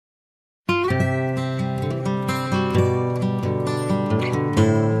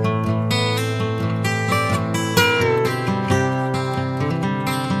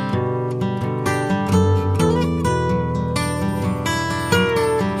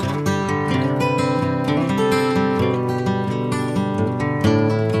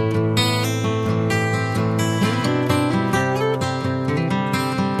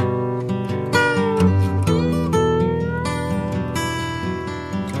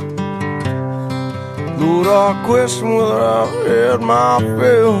Lord, I question whether I've had my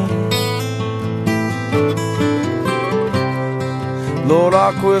fill. Lord,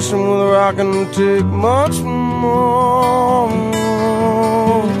 I question whether I can take much more.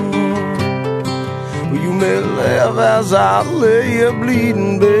 You may laugh as I lay here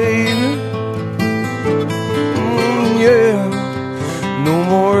bleeding, baby. Yeah, no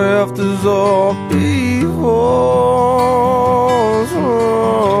more afters or befores.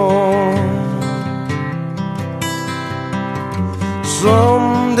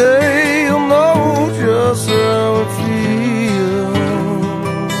 Someday you'll know just how it feels.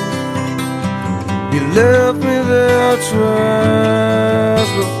 You left me there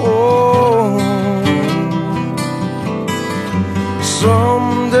twice before.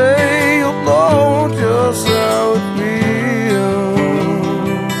 Someday you'll know just how it feels.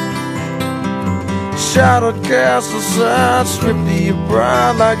 Shadow cast aside, stripped of your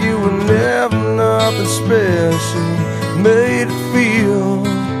pride like you were never nothing special. Made it feel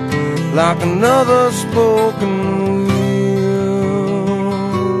like another spoken wheel.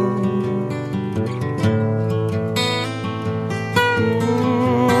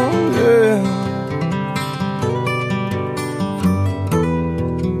 Yeah.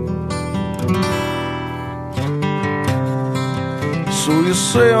 So you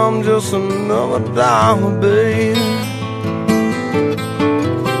say I'm just another dollar, baby.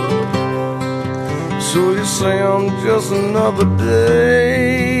 So you say I'm just another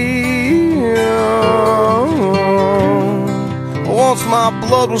day. Once my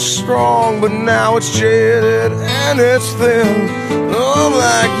blood was strong, but now it's jaded and it's thin.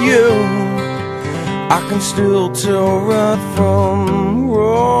 Unlike you, I can still tell right from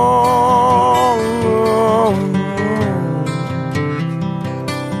wrong.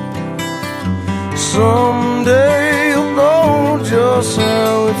 Someday you'll know just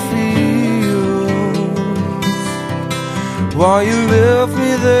how it feels. While you left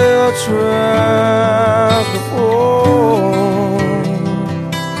me there twice before.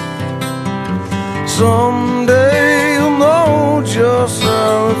 Someday you'll know just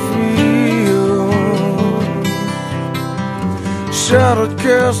how it feels. Shadow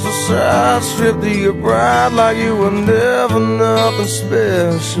cast aside, stripped of your pride like you were never nothing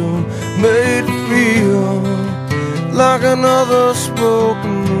special. Made it feel like another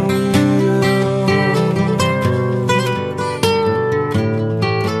spoken wheel.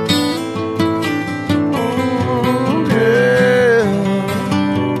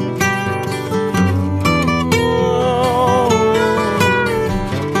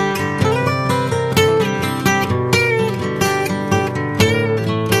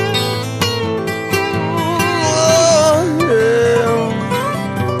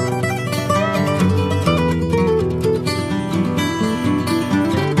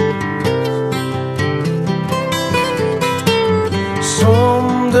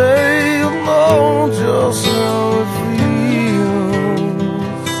 Someday you'll know just how it feels.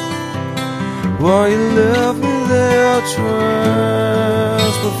 While you left me there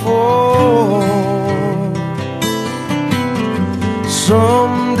twice before.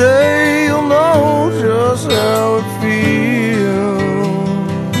 Someday you'll know just how it feels.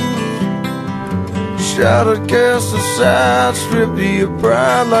 Shadow cast aside, stripped of your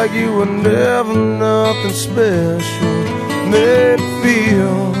pride like you were never nothing special. Made it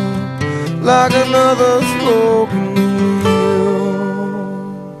feel like another spoken